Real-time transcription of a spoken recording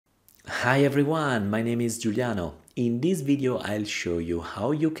Hi everyone, my name is Giuliano. In this video I'll show you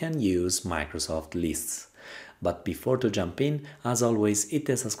how you can use Microsoft Lists. But before to jump in, as always hit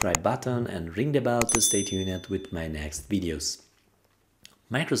the subscribe button and ring the bell to stay tuned with my next videos.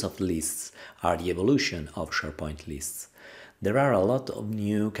 Microsoft Lists are the evolution of SharePoint lists. There are a lot of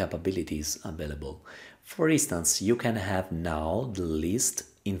new capabilities available. For instance, you can have now the list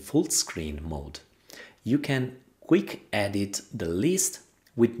in full screen mode. You can quick edit the list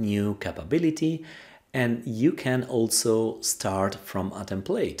with new capability, and you can also start from a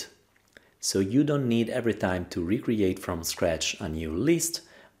template. So you don't need every time to recreate from scratch a new list,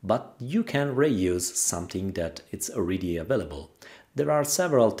 but you can reuse something that it's already available. There are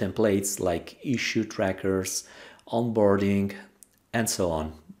several templates like issue trackers, onboarding, and so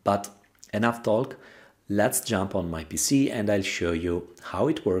on. But enough talk, let's jump on my PC and I'll show you how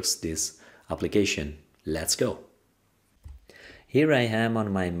it works, this application. Let's go. Here I am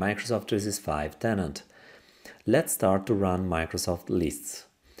on my Microsoft 365 tenant. Let's start to run Microsoft Lists.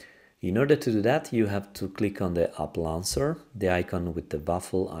 In order to do that, you have to click on the app launcher, the icon with the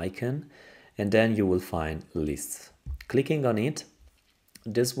waffle icon, and then you will find Lists. Clicking on it,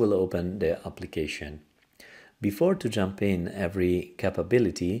 this will open the application. Before to jump in every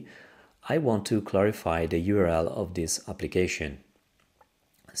capability, I want to clarify the URL of this application.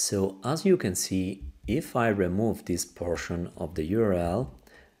 So as you can see, if I remove this portion of the URL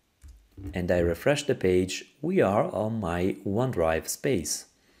and I refresh the page, we are on my OneDrive space.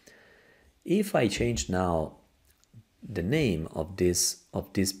 If I change now the name of this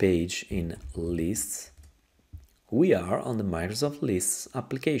page in Lists, we are on the Microsoft Lists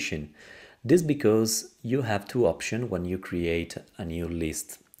application. This because you have two options when you create a new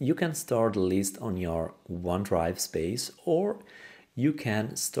list. You can store the list on your OneDrive space, or you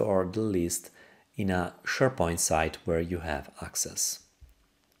can store the list in a SharePoint site where you have access.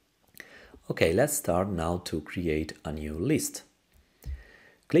 Okay, let's start now to create a new list.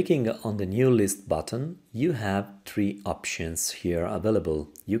 Clicking on the new list button, you have three options here available.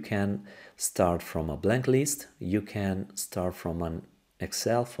 You can start from a blank list, you can start from an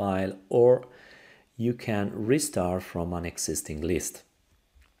Excel file, or you can restart from an existing list.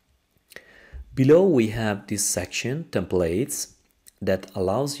 Below we have this section, templates, that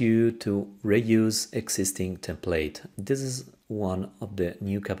allows you to reuse existing template. This is one of the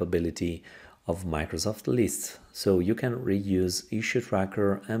new capability of Microsoft Lists. So you can reuse issue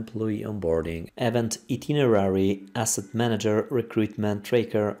tracker, employee onboarding, event itinerary, asset manager, recruitment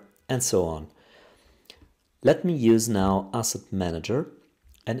tracker, and so on. Let me use now asset manager.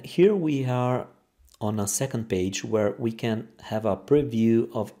 And here we are on a second page where we can have a preview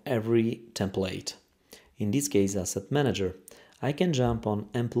of every template. In this case, asset manager. I can jump on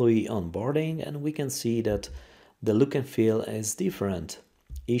employee onboarding and we can see that the look and feel is different.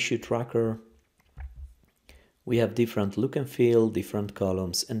 Issue tracker, we have different look and feel, different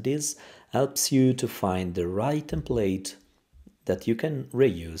columns, and this helps you to find the right template that you can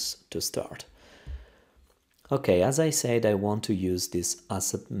reuse to start. Okay, as I said, I want to use this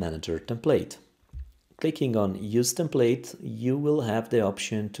asset manager template. Clicking on use template, you will have the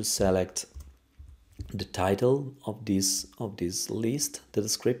option to select the title of this list, the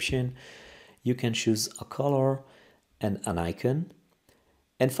description. You can choose a color and an icon.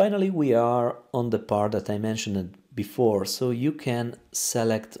 And finally, we are on the part that I mentioned before. So you can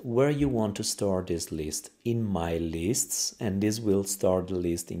select where you want to store this list. In My Lists, and this will store the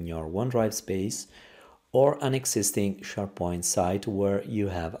list in your OneDrive space or an existing SharePoint site where you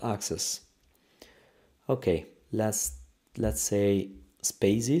have access. Okay, let's say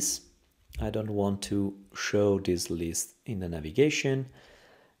Spaces. I don't want to show this list in the navigation.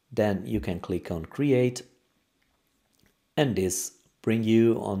 Then you can click on create and this bring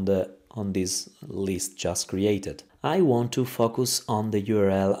you on this list just created. I want to focus on the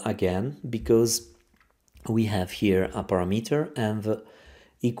URL again because we have here a parameter and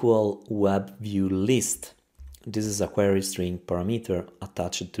equal web view list. This is a query string parameter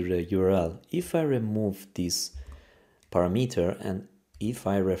attached to the URL. If I remove this parameter and if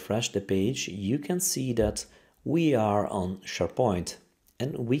I refresh the page, you can see that we are on SharePoint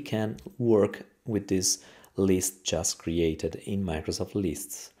and we can work with this list just created in Microsoft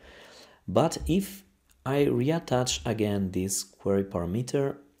Lists. But if I reattach again this query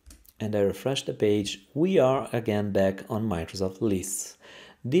parameter and I refresh the page, we are again back on Microsoft Lists.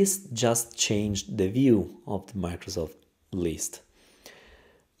 This just changed the view of the Microsoft List.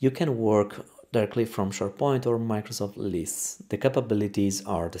 You can work directly from SharePoint or Microsoft Lists. The capabilities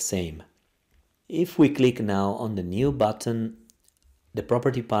are the same. If we click now on the new button, the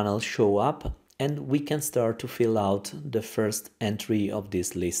property panel show up and we can start to fill out the first entry of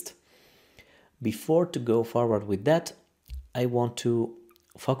this list. Before to go forward with that, I want to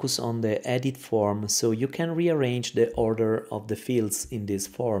focus on the edit form, so you can rearrange the order of the fields in this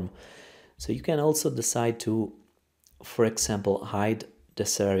form. So you can also decide to, for example, hide the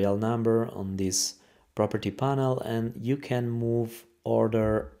serial number on this property panel, and you can move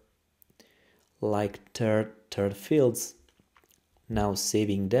order like third fields. Now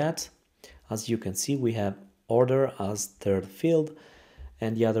saving that, as you can see, we have order as third field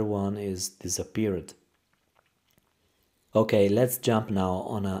and the other one is disappeared. Okay, let's jump now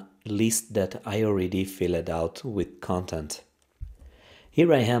on a list that I already filled out with content.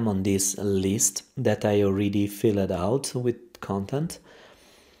 Here I am on this list that I already filled out with content.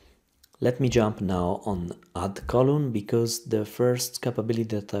 Let me jump now on add column, because the first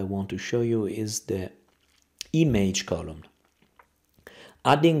capability that I want to show you is the image column.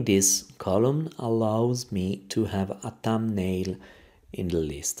 Adding this column allows me to have a thumbnail in the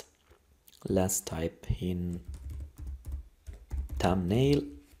list. Let's type in thumbnail.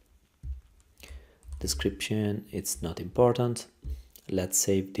 Description, it's not important. Let's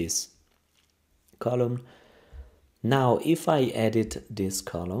save this column. Now if I edit this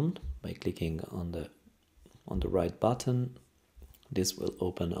column by clicking on the right button, this will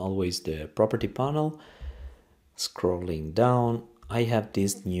open always the property panel. Scrolling down, I have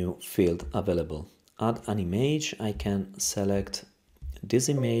this new field available. Add an image. I can select this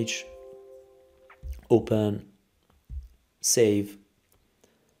image, open, save,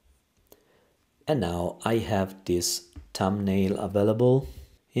 and now I have this thumbnail available.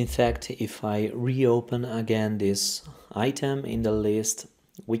 In fact, if I reopen again this item in the list,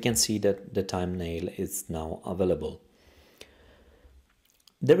 we can see that the thumbnail is now available.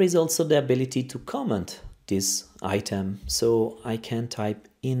 There is also the ability to comment this item, so I can type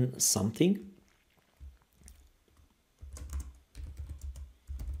in something.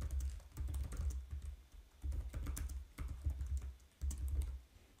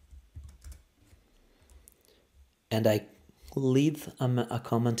 And I leave a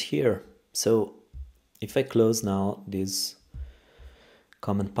comment here. So if I close now this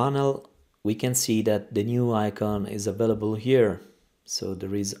comment panel, we can see that the new icon is available here. So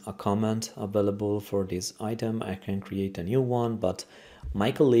there is a comment available for this item. I can create a new one, but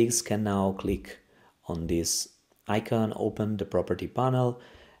my colleagues can now click on this icon, open the property panel,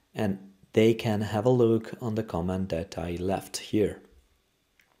 and they can have a look on the comment that I left here.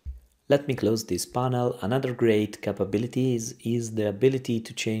 Let me close this panel. Another great capability is the ability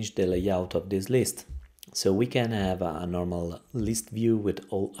to change the layout of this list. So we can have a normal list view with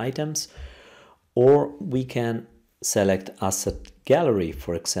all items, or we can select asset gallery,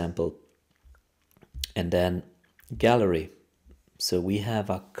 for example, and then gallery. So we have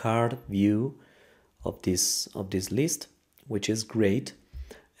a card view of this list, which is great.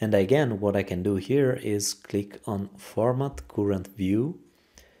 And again, what I can do here is click on format current view.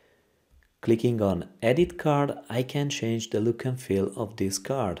 Clicking on edit card, I can change the look and feel of this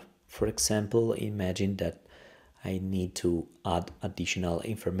card. For example, imagine that I need to add additional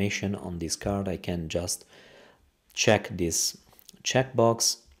information on this card. I can just check this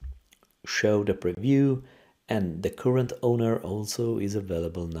checkbox, show the preview, and the current owner also is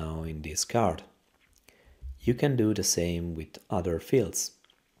available now in this card. You can do the same with other fields.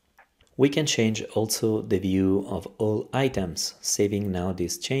 We can change also the view of all items. Saving now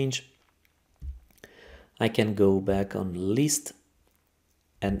this change, I can go back on list,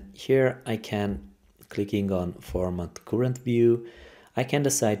 and here I can, clicking on format current view, I can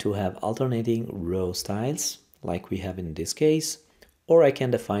decide to have alternating row styles like we have in this case, or I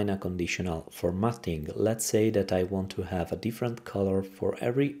can define a conditional formatting. Let's say that I want to have a different color for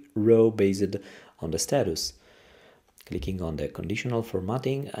every row based on the status. Clicking on the conditional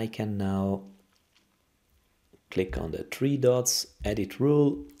formatting, I can now click on the three dots, edit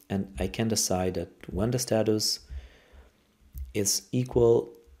rule, and I can decide that when the status is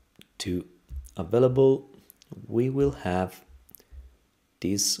equal to available, we will have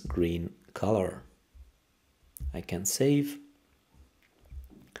this green color. I can save,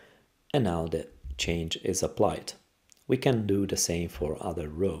 and now the change is applied. We can do the same for other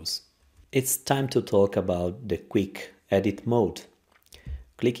rows. It's time to talk about the quick edit mode.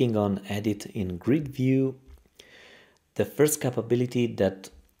 Clicking on edit in grid view, the first capability that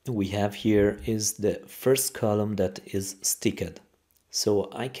we have here is the first column that is sticked. So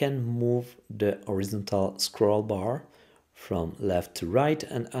I can move the horizontal scroll bar from left to right,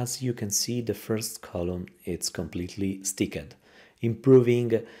 and as you can see, the first column is completely sticked,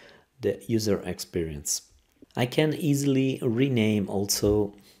 improving the user experience. I can easily rename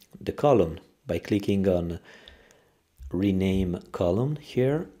also the column by clicking on rename column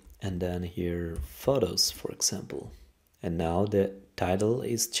here, and then here photos, for example. And now the title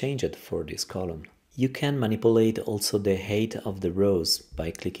is changed for this column. You can manipulate also the height of the rows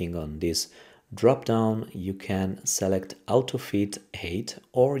by clicking on this drop down. You can select auto fit height,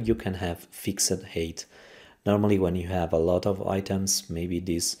 or you can have fixed height. Normally when you have a lot of items, maybe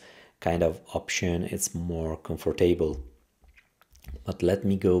this kind of option is more comfortable. But let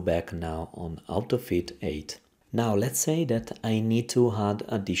me go back now on auto fit height. Now let's say that I need to add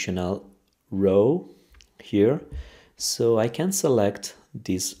additional row here. So I can select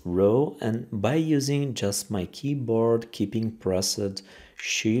this row, and by using just my keyboard, keeping pressed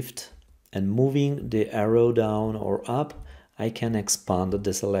Shift and moving the arrow down or up, I can expand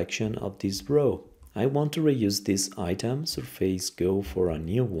the selection of this row. I want to reuse this item, surface, go for a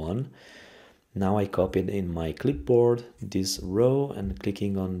new one. Now I copied in my clipboard this row and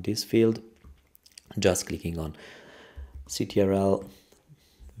clicking on this field, just clicking on Ctrl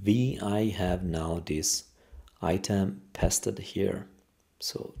V, I have now this item pasted here.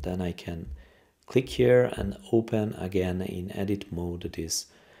 So then I can click here and open again in edit mode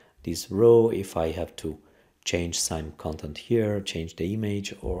this row if I have to change some content here, change the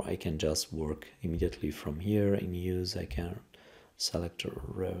image, or I can just work immediately from here. In use I can select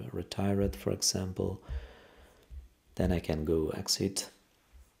retire it, for example. Then I can go exit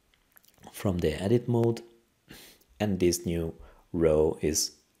from the edit mode, and this new row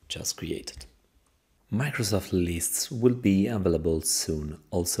is just created. Microsoft Lists will be available soon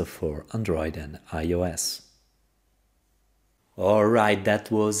also for Android and iOS. Alright,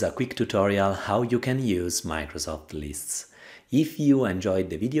 that was a quick tutorial how you can use Microsoft Lists. If you enjoyed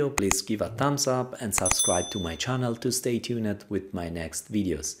the video, please give a thumbs up and subscribe to my channel to stay tuned with my next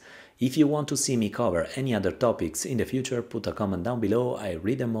videos. If you want to see me cover any other topics in the future, put a comment down below, I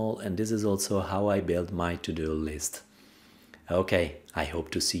read them all, and this is also how I build my to-do list. Okay, I hope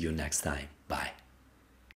to see you next time. Bye.